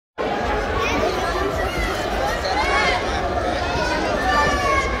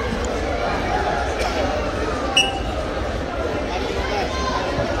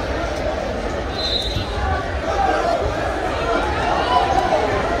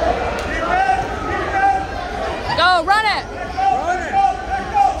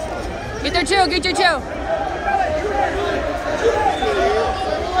chew, get your chew.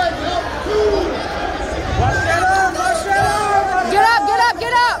 Get up, get up,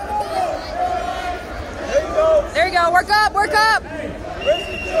 get up. There you go, work up, work up.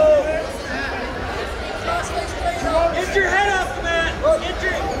 Get your head up, Matt.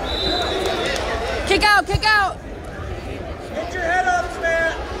 Kick out, kick out. Get your head up,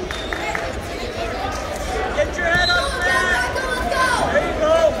 Matt. Get your head up, Matt. There you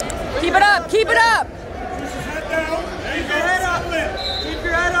go. Keep it up, keep it up. Keep your head up. Keep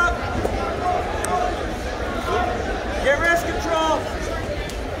your head up. Get wrist control.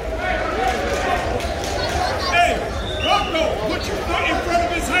 Hey, Rocco, put your foot in front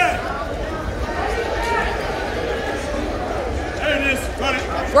of his head. There it is. Got it.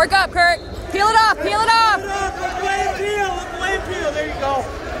 Work up, Kurt. Peel it off, peel it off. Let the blade peel. Let the blade peel. There you go.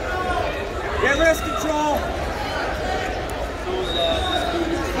 Get wrist control.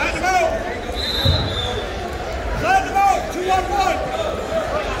 Flatten him out. Flatten him out. 2-on-1.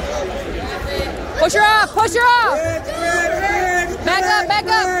 Push her off, push her off. Back up, back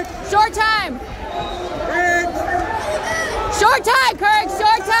up. Short time. Short time, Kurt,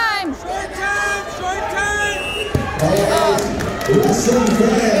 short time. Short time, short time. Wrestling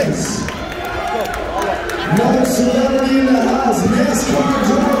fans, no celebrity in the house, NASCAR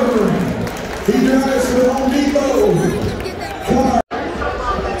driver. He drives for Home Depot.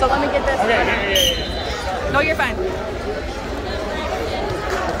 So let me get this. Okay. No, you're fine.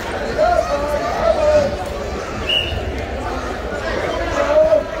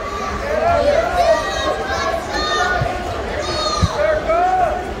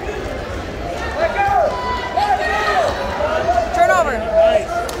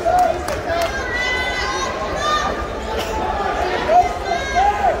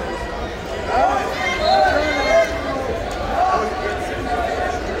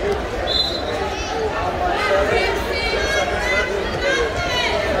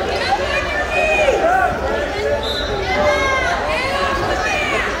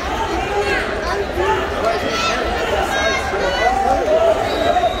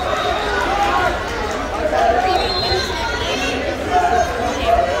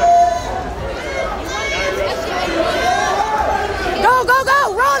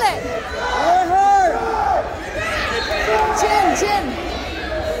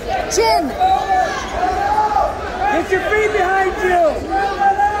 Chin! Get your feet behind you!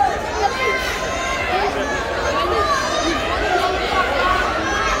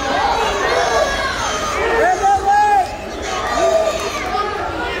 Grab that leg!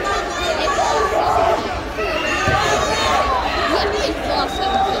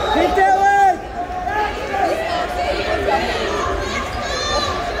 Keep that leg!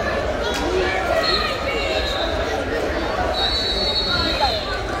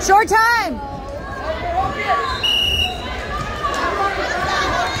 Short time!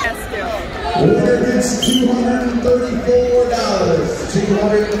 Winner gets $234.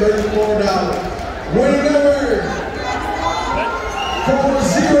 $234. Winning number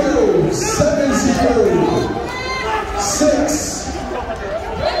 407066.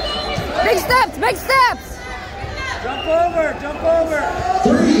 Big steps, big steps! Jump over, jump over!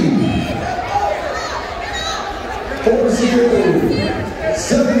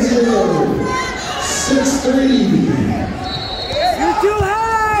 3407063. You're too high!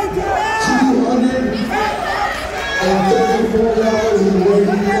 $234 and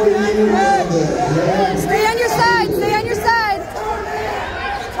waiting for you. Stay on your side, stay on your side!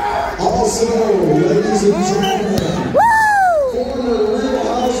 Also, ladies and gentlemen, former Real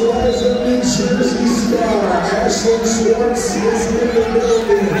Housewives of New Jersey star Ashley Schwartz is in the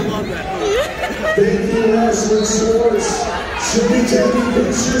building. Thank you, Ashley Schwartz. Should be taking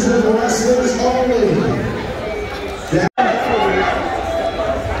pictures with wrestlers only.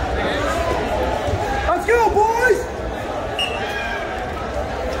 Let's go, boys!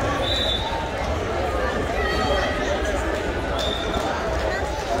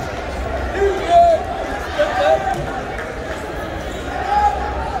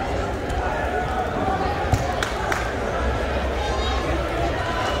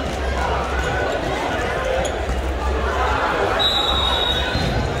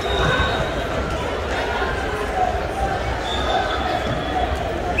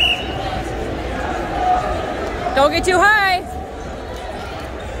 Don't get too high.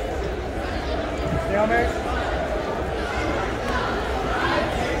 Down there.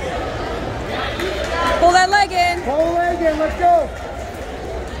 Pull that leg in. Pull the leg in, let's go.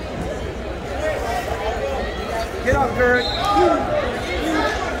 Get up, Kurt.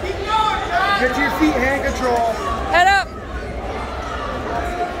 Get to your feet, hand control. Head up.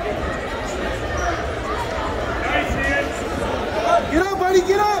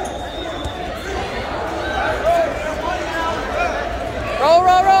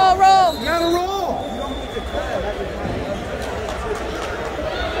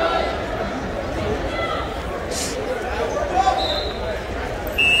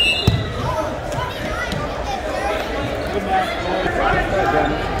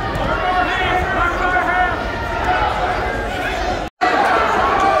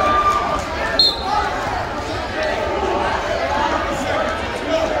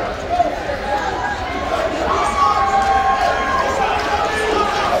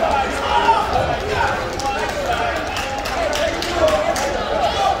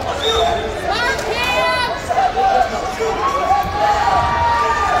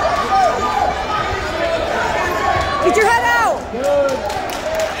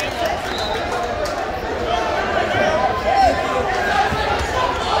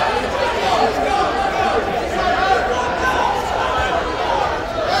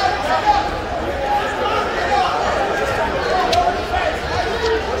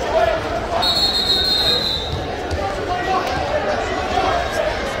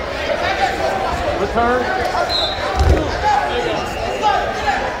 turn.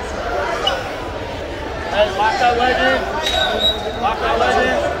 Hey, lock that leg in. Lock that leg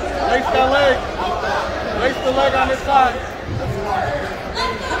in. Lace that leg. Lace the leg on this side.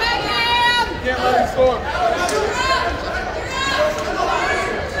 You can't let him score.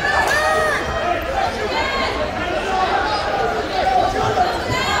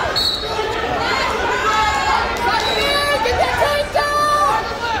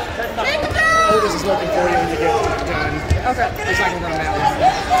 'Otis is looking for you when you get done. Okay. He's not going to run out.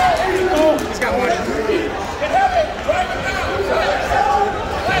 He's got money.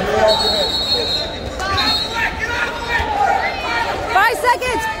 5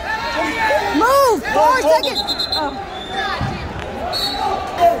 seconds. Move. 4 seconds. Oh.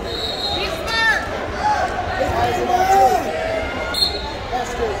 Be smart.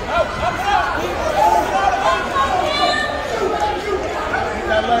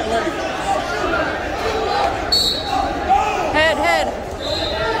 Head, head.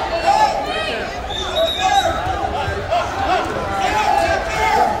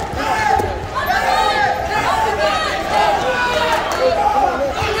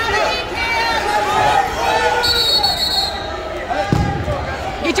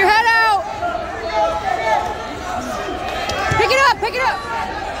 Get your head out. Pick it up, pick it up.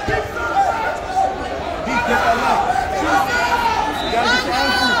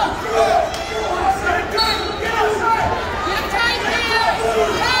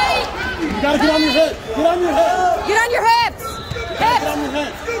 You gotta get on your head. Get on your head. Get on your hips. Get on your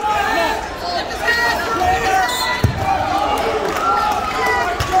head.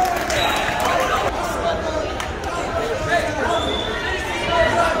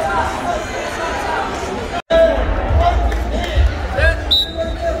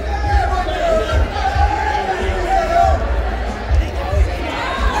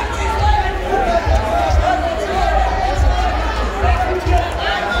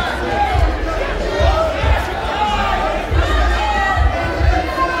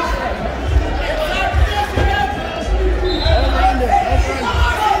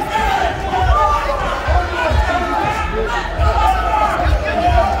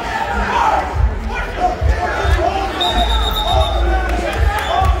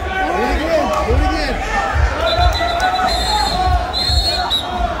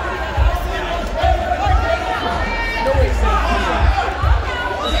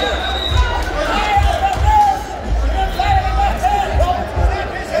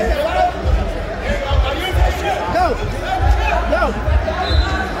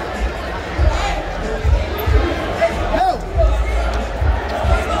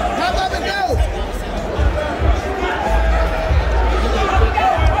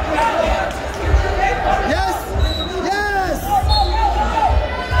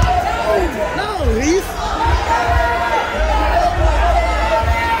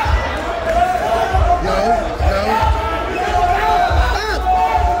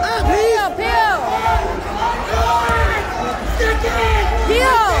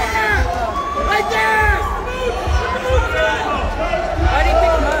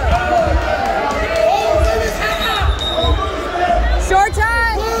 Short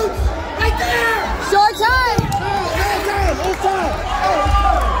time. Right there. Short time.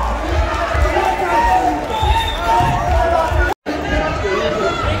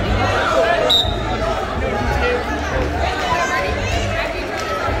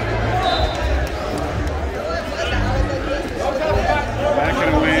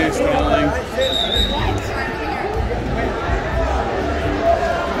 Backing away, stalling.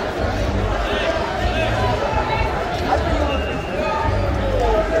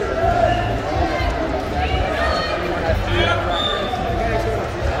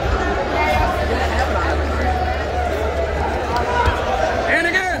 And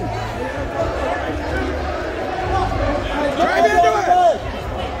again. Drive into it.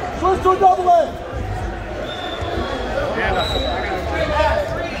 Switch to a double leg.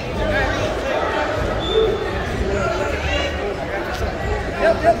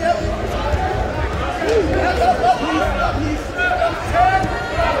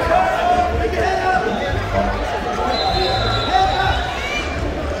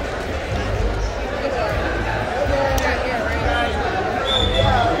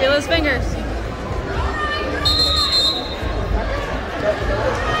 Feel his fingers.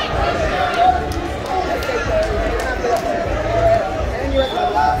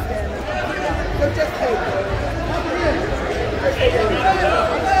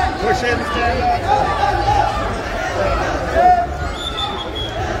 Push in, stand up.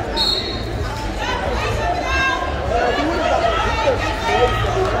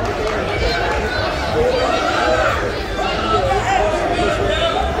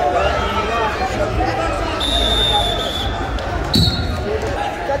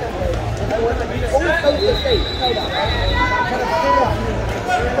 Yeah,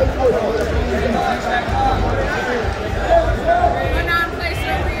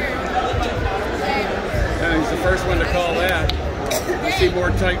 he's the first one to call that. You see more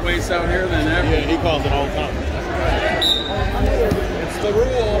tight weights out here than ever. Yeah, he calls it all the time. It's the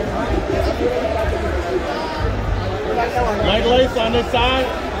rule. Leg lace on this side.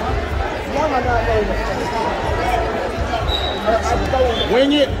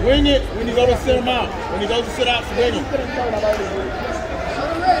 Wing it when you go to sit him out. When he goes to sit out, swing him.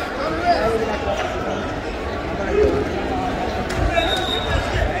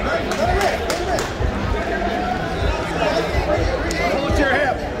 Pull it to your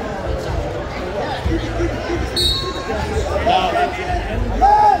hip.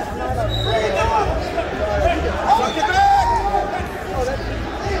 Suck it back.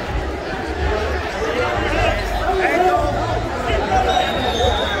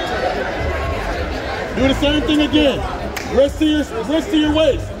 Do the same thing again. Wrist to your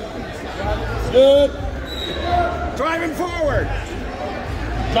waist. Good. Driving forward.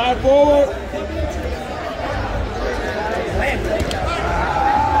 Drive forward.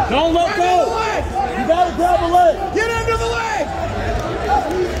 Don't let go. You gotta grab a leg. Get under the leg.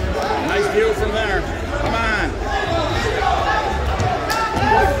 Nice view from there. Come on.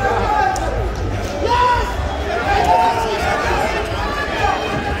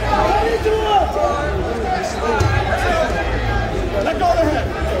 Let go of the head.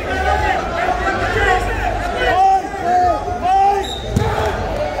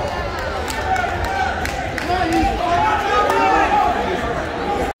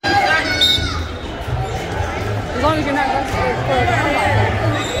 As long as you're not going to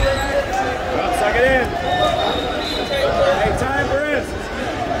Well, suck it in. Take time for it.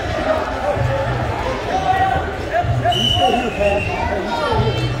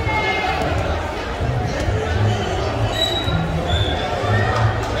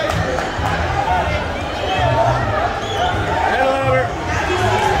 Head louder.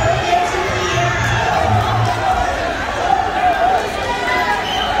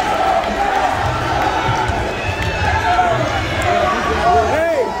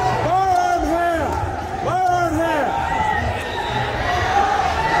 Hey, forearm hand. Forearm hand.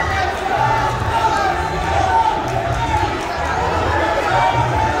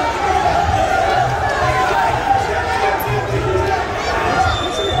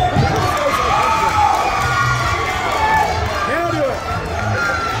 Now do it.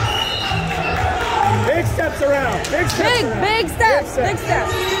 Big steps around. Big steps around. Big steps. Big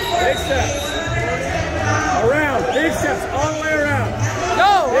steps. Big steps. Around. Big steps all the way around.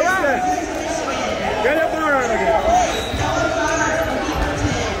 Go. Big Around. steps. Get that forearm again.